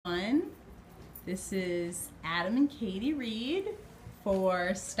This is Adam and Katie Reed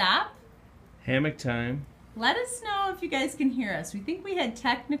for Stop. Hammock time. Let us know if you guys can hear us. We think we had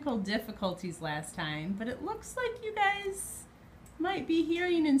technical difficulties last time, but it looks like you guys might be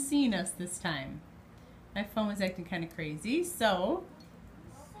hearing and seeing us this time. My phone was acting kind of crazy, so...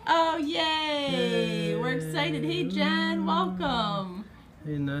 Oh, yay! We're excited. Hey, Jen, welcome.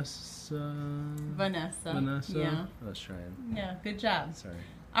 Hey, Vanessa. Vanessa. Yeah. I was trying. Yeah, good job. Sorry.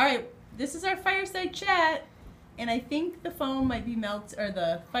 All right, this is our fireside chat, and I think the phone might be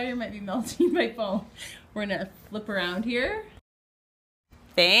the fire might be melting my phone. We're gonna flip around here.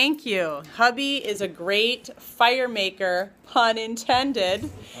 Thank you. Hubby is a great fire maker, pun intended.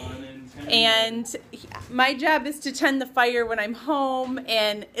 And my job is to tend the fire when I'm home,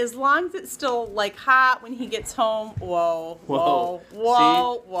 and as long as it's still like hot when he gets home. Whoa.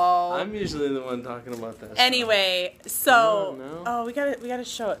 I'm usually the one talking about that. Anyway, so we gotta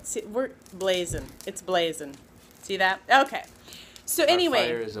show it. See, we're blazing. It's blazing. See that? Okay. So anyway, our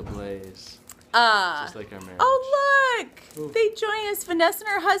fire is ablaze. Just like our marriage. Oh look! Ooh. They join us. Vanessa and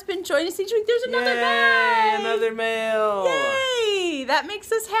her husband join us each week. There's another guy. Another male. Yay! That makes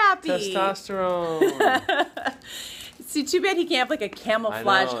us happy. Testosterone. See, too bad he can't have like a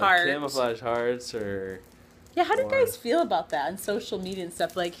camouflage heart. Camouflage hearts or. Yeah, how do guys feel about that on social media and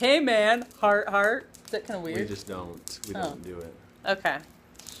stuff? Like, hey man, heart. Is that kind of weird? We just don't. We don't do it. Okay.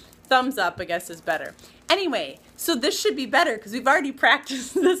 Thumbs up, I guess, is better. Anyway, so this should be better because we've already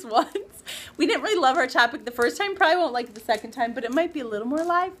practiced this once. We didn't really love our topic the first time, probably won't like it the second time, but it might be a little more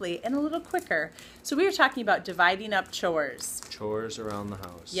lively and a little quicker. So we were talking about dividing up chores. Chores around the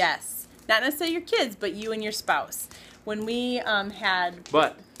house. Yes. Not necessarily your kids, but you and your spouse. When we had...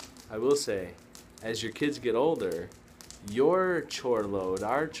 But I will say, as your kids get older, your chore load,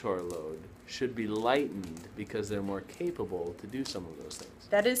 our chore load, should be lightened because they're more capable to do some of those things.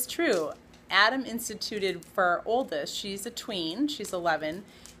 That is true. Adam instituted for our oldest, she's a tween, she's 11,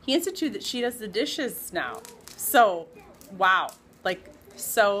 he instituted that she does the dishes now. So, wow, like,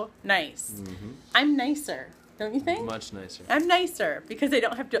 so nice. Mm-hmm. I'm nicer, don't you think? Much nicer. I'm nicer because I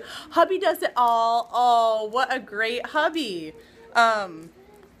don't have to. Hubby does it all. Oh, what a great hubby.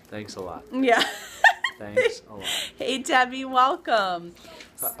 Thanks a lot. Yeah. Thanks a lot. Hey, Debbie, welcome.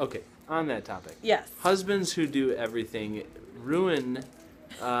 Okay, on that topic. Yes. Husbands who do everything ruin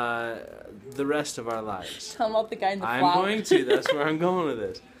the rest of our lies. Tell them about the guy in the flower. I'm going to. That's where I'm going with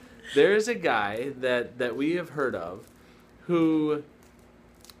this. There is a guy that we have heard of who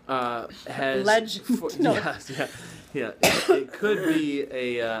has... Legend. No. Yeah. It could be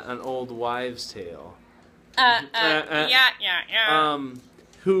an old wives' tale. Yeah.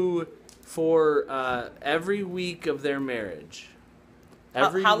 Who, for every week of their marriage...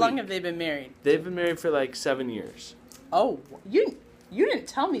 How long have they been married? They've been married for like 7 years. Oh, you didn't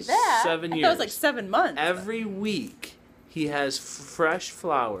tell me that. 7 years. That was like 7 months. Every week, he has fresh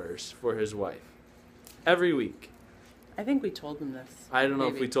flowers for his wife. Every week. I think we told him this. I don't know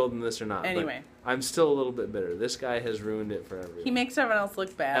if we told him this or not. Anyway. But I'm still a little bit bitter. This guy has ruined it for everyone. He makes everyone else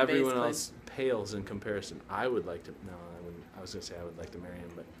look bad, Everyone else pales in comparison. I would like to... No, I wouldn't. I was going to say I would like to marry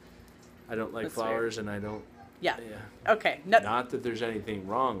him, but I don't like flowers, and I don't... Yeah. Okay. Not that there's anything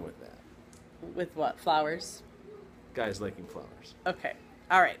wrong with that. With what? Flowers? Guys liking flowers. Okay.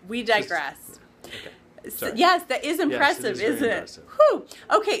 All right. We digress. Okay. So, yes, that is impressive, isn't it? Whew.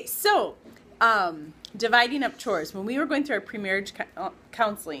 Okay, so dividing up chores. When we were going through our pre-marriage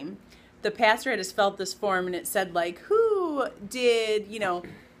counseling, the pastor had us fill out this form, and it said, like, who did,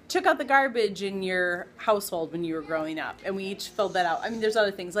 took out the garbage in your household when you were growing up, and we each filled that out. I mean, there's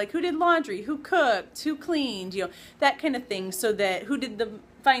other things like who did laundry, who cooked, who cleaned, that kind of thing, so that who did the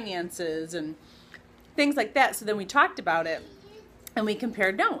finances and things like that. So then we talked about it and we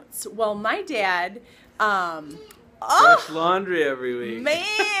compared notes. Well, my dad fresh laundry every week.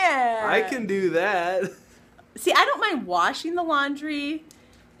 Man, I can do that. See, I don't mind washing the laundry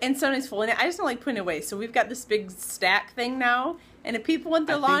and sometimes folding it. I just don't like putting it away. So we've got this big stack thing now. And if people want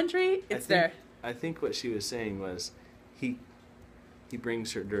their laundry, it's there. I think what she was saying was he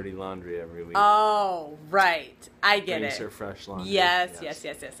brings her dirty laundry every week. Oh, right. I get it. Brings her fresh laundry. Yes.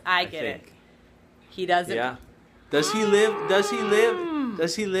 I get it. He does it. Yeah. Does he live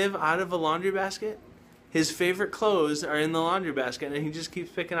out of a laundry basket? His favorite clothes are in the laundry basket, and he just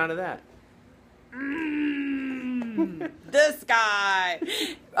keeps picking out of that. This guy.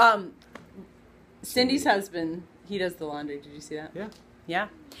 Cindy's husband, he does the laundry. Did you see that? Yeah. Yeah.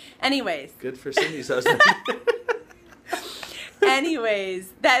 Anyways. Good for Cindy's husband.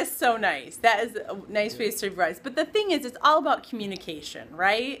 Anyways, that is so nice. That is a nice way to surprise. But the thing is, it's all about communication,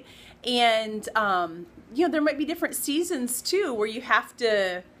 right? And, there might be different seasons, too, where you have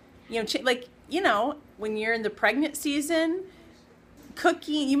to, like, when you're in the pregnant season,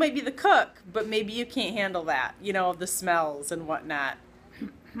 cooking, you might be the cook, but maybe you can't handle that, the smells and whatnot.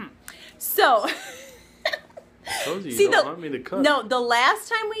 So, I told you, you don't want me to cook. No, the last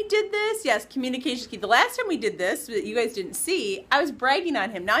time we did this, yes, communication is key. The last time we did this, that you guys didn't see, I was bragging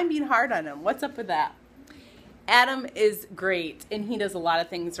on him. Now I'm being hard on him. What's up with that? Adam is great, and he does a lot of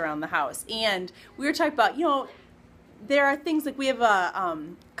things around the house. And we were talking about, there are things like we have a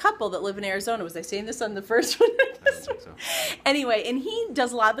couple that live in Arizona. Was I saying this on the first one? I don't think so. Anyway, and he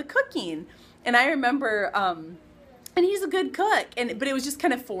does a lot of the cooking. And I remember, and he's a good cook, but it was just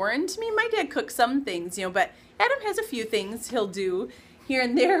kind of foreign to me. My dad cooks some things, but Adam has a few things he'll do here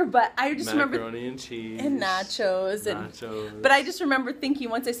and there. But I just remember macaroni and cheese and nachos. But I just remember thinking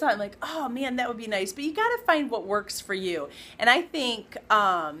once I saw it, I'm like, oh man, that would be nice. But you got to find what works for you. And I think,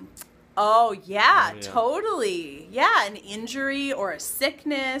 totally, an injury or a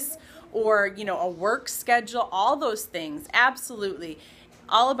sickness or a work schedule, all those things, absolutely,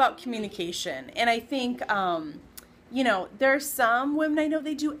 all about communication. And I think. There's some women I know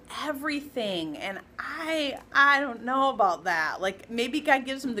they do everything, and I don't know about that. Like, maybe God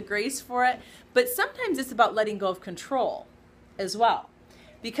gives them the grace for it, but sometimes it's about letting go of control as well.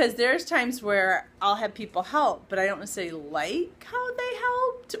 Because there's times where I'll have people help, but I don't necessarily like how they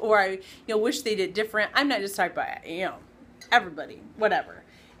helped, or I wish they did different. I'm not just talking about, everybody, whatever.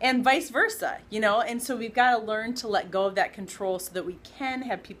 And vice versa, and so we've got to learn to let go of that control so that we can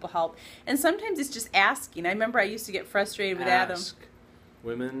have people help. And sometimes it's just asking. I remember I used to get frustrated with Adam.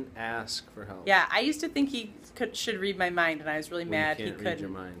 Women ask for help. Yeah, I used to think he should read my mind, and I was really mad he couldn't. You can't read your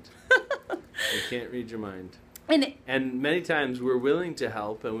mind. You can't read your mind. And many times we're willing to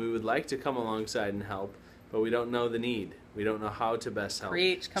help, and we would like to come alongside and help, but we don't know the need. We don't know how to best help.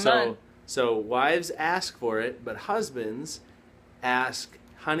 Preach, come on. So wives ask for it, but husbands ask,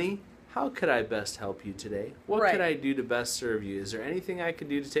 honey, how could I best help you today? What could I do to best serve you? Is there anything I could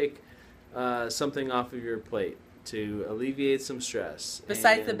do to take something off of your plate, to alleviate some stress?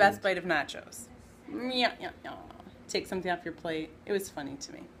 Besides the best bite of nachos. Yeah. Take something off your plate. It was funny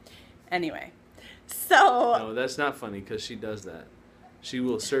to me. Anyway, so... No, that's not funny, because she does that. She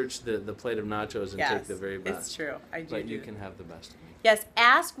will search the plate of nachos and take the very best. It's true. I do. But you can have the best of me. Yes,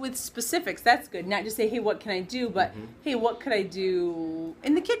 ask with specifics. That's good. Not just say, hey, what can I do? But, hey, what could I do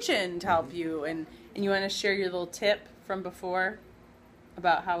in the kitchen to help you? And you want to share your little tip from before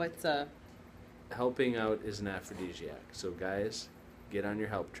about how it's a... Helping out is an aphrodisiac. So, guys, get on your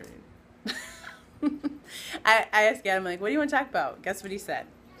help train. I asked Adam, what do you want to talk about? Guess what he said?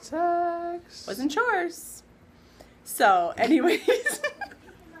 Sex. Wasn't chores. So, anyways...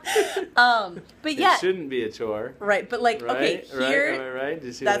 but yeah, it shouldn't be a chore, right? But okay, here, am I right? Did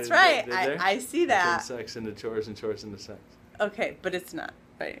you see that's right. I see that. Turn sex into chores and chores into sex. Okay, but it's not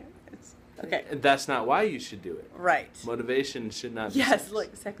right. It's okay. That's not why you should do it. Right. Motivation should not be yes, sex.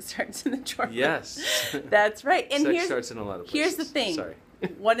 Look, sex starts in the chore. Yes. That's right. And sex starts in a lot of places. Here's the thing. Sorry.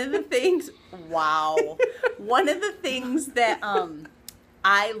 One of the things. Wow. One of the things that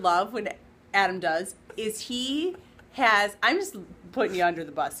I love when Adam does is he has. I'm just putting you under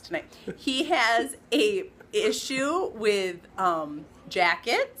the bus tonight. He has a issue with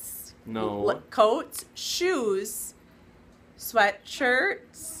jackets, coats, shoes,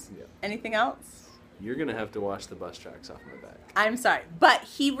 sweatshirts, anything else? You're going to have to wash the bus tracks off my back. I'm sorry, but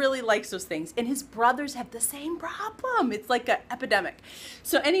he really likes those things, and his brothers have the same problem. It's like an epidemic.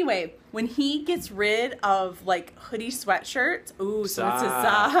 So anyway, when he gets rid of hoodie sweatshirts, so it's a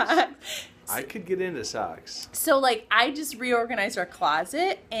sock. I could get into socks. So, I just reorganized our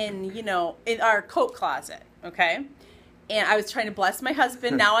closet and, in our coat closet, okay? And I was trying to bless my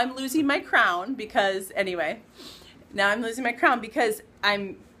husband. Now I'm losing my crown because, anyway, I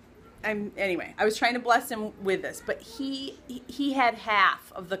was trying to bless him with this. But he had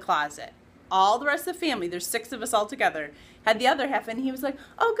half of the closet. All the rest of the family, there's 6 of us all together, had the other half. And he was like,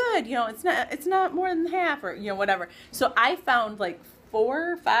 oh, good, it's not more than half or, whatever. So I found 4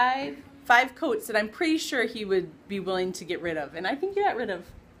 or 5 coats that I'm pretty sure he would be willing to get rid of. And I think you got rid of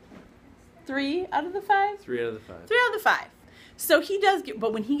 3 out of the 5? 3 out of the 5. 3 out of the 5. So he does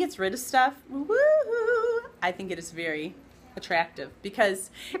but when he gets rid of stuff, woo-hoo, I think it is very attractive because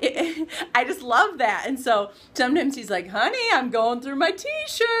I just love that. And so sometimes he's like, honey, I'm going through my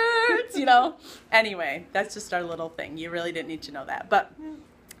t-shirts, Anyway, that's just our little thing. You really didn't need to know that. But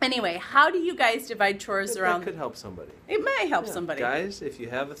anyway, how do you guys divide chores around? That could help somebody. It might help somebody. Guys, if you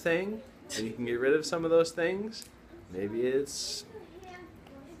have a thing and you can get rid of some of those things, maybe it's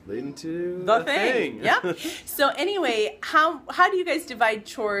leading to the thing. Yeah. So anyway, how do you guys divide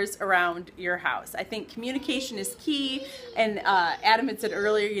chores around your house? I think communication is key. And Adam had said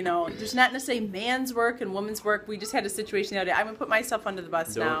earlier, you know, there's not necessarily man's work and woman's work. We just had a situation the other day. I'm going to put myself under the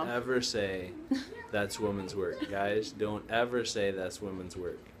bus now. Don't ever say that's woman's work, guys. Don't ever say that's women's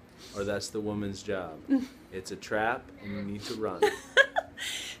work or that's the woman's job. It's a trap and you need to run.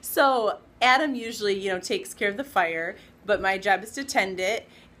 So Adam usually, you know, takes care of the fire, but my job is to tend it.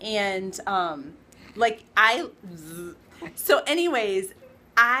 And so anyways,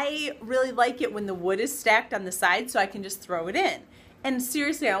 I really like it when the wood is stacked on the side so I can just throw it in. And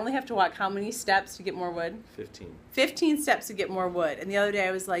seriously, I only have to walk how many steps to get more wood? 15. 15 steps to get more wood. And the other day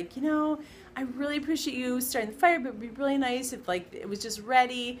I was like, you know, I really appreciate you starting the fire, but it would be really nice if like it was just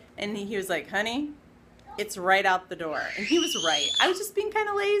ready. And he was like, honey, it's right out the door. And he was right. I was just being kind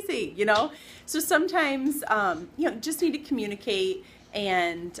of lazy, you know? So sometimes, you know, just need to communicate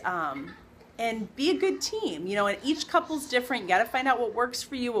and be a good team, you know, and each couple's different. You got to find out what works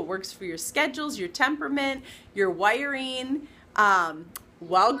for you, what works for your schedules, your temperament, your wiring,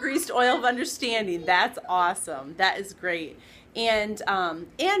 well-greased oil of understanding. That's awesome. That is great. And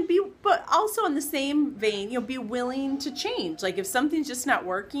but also in the same vein, you know, be willing to change. Like if something's just not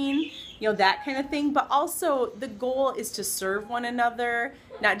working, you know, that kind of thing. But also the goal is to serve one another,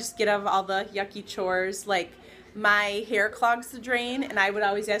 not just get out of all the yucky chores. Like my hair clogs the drain, and I would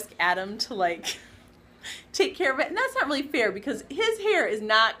always ask Adam to like take care of it. And that's not really fair because his hair is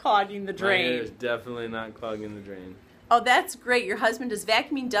not clogging the drain. My hair is definitely not clogging the drain. Oh, that's great. Your husband does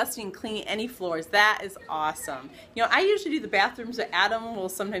vacuuming, dusting, and cleaning any floors. That is awesome. You know, I usually do the bathrooms, but Adam will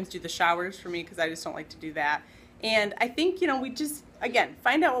sometimes do the showers for me because I just don't like to do that. And I think, you know, we just, again,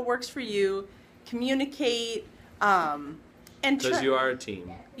 find out what works for you, communicate, and because you are a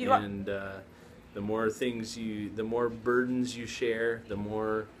team. The more the more burdens you share, the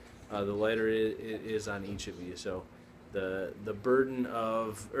more, the lighter it is on each of you. So the burden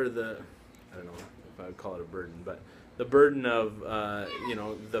of, or the, I don't know if I would call it a burden, but the burden of you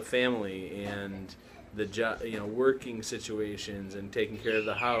know, the family and the job, you know, working situations and taking care of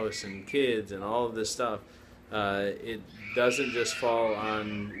the house and kids and all of this stuff, it doesn't just fall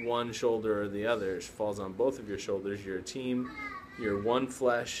on one shoulder or the other. It falls on both of your shoulders. You're a team. You're one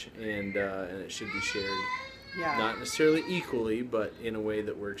flesh, and it should be shared. Yeah. Not necessarily equally, but in a way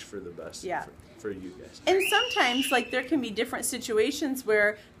that works for the best. Yeah. For you guys. And sometimes, like, there can be different situations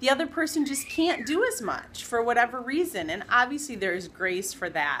where the other person just can't do as much for whatever reason, and obviously there's grace for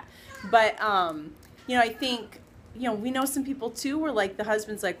that. But you know, I think, you know, we know some people too where like the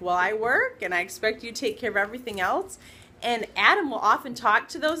husband's like, well, I work and I expect you to take care of everything else. And Adam will often talk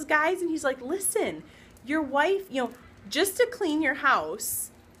to those guys and he's like, listen, your wife, you know, just to clean your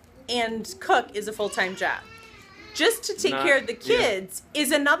house and cook is a full-time job. Just to take care of the kids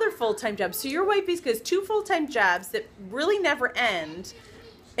is another full-time job. So your wife basically has 2 full-time jobs that really never end,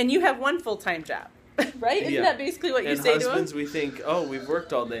 and you have 1 full-time job, right? Isn't that basically what you say to them? And husbands, we think, oh, we've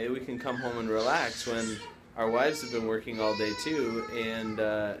worked all day, we can come home and relax, when our wives have been working all day too, and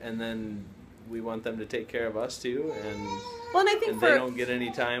then we want them to take care of us too, and they don't get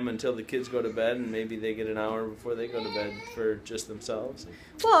any time until the kids go to bed, and maybe they get an hour before they go to bed for just themselves.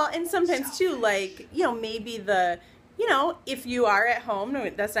 Well, and sometimes too, like, you know, maybe you know, if you are at home, no,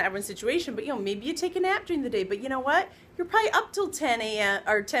 that's not everyone's situation, but, you know, maybe you take a nap during the day, but you know what? You're probably up till 10 a.m.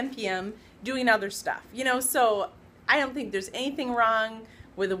 or 10 p.m. doing other stuff, you know, so I don't think there's anything wrong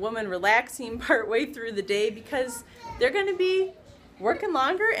with a woman relaxing partway through the day because they're going to be working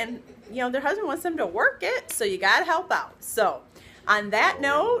longer, and you know their husband wants them to work it, so you gotta help out. So on that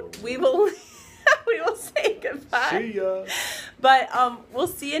note, we will say goodbye. See ya. But we'll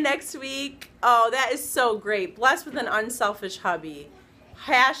see you next week. Oh, that is so great. Blessed with an unselfish hubby.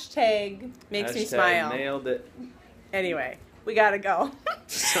 Hashtag makes me smile. Nailed it. Anyway, we gotta go.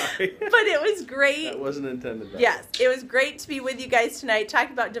 Sorry. But it was great. That wasn't intended. Yes, it was great to be with you guys tonight,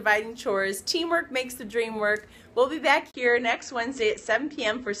 talking about dividing chores. Teamwork makes the dream work. We'll be back here next Wednesday at 7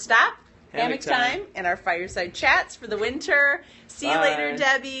 p.m. for Stop Hammock Time and our fireside chats for the winter. See you later,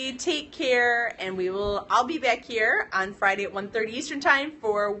 Debbie. Take care, and I'll be back here on Friday at 1:30 Eastern Time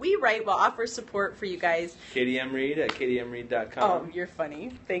for We Write. We'll offer support for you guys. Katie M. Reed at katiemreed.com. Oh, you're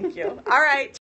funny. Thank you. All right.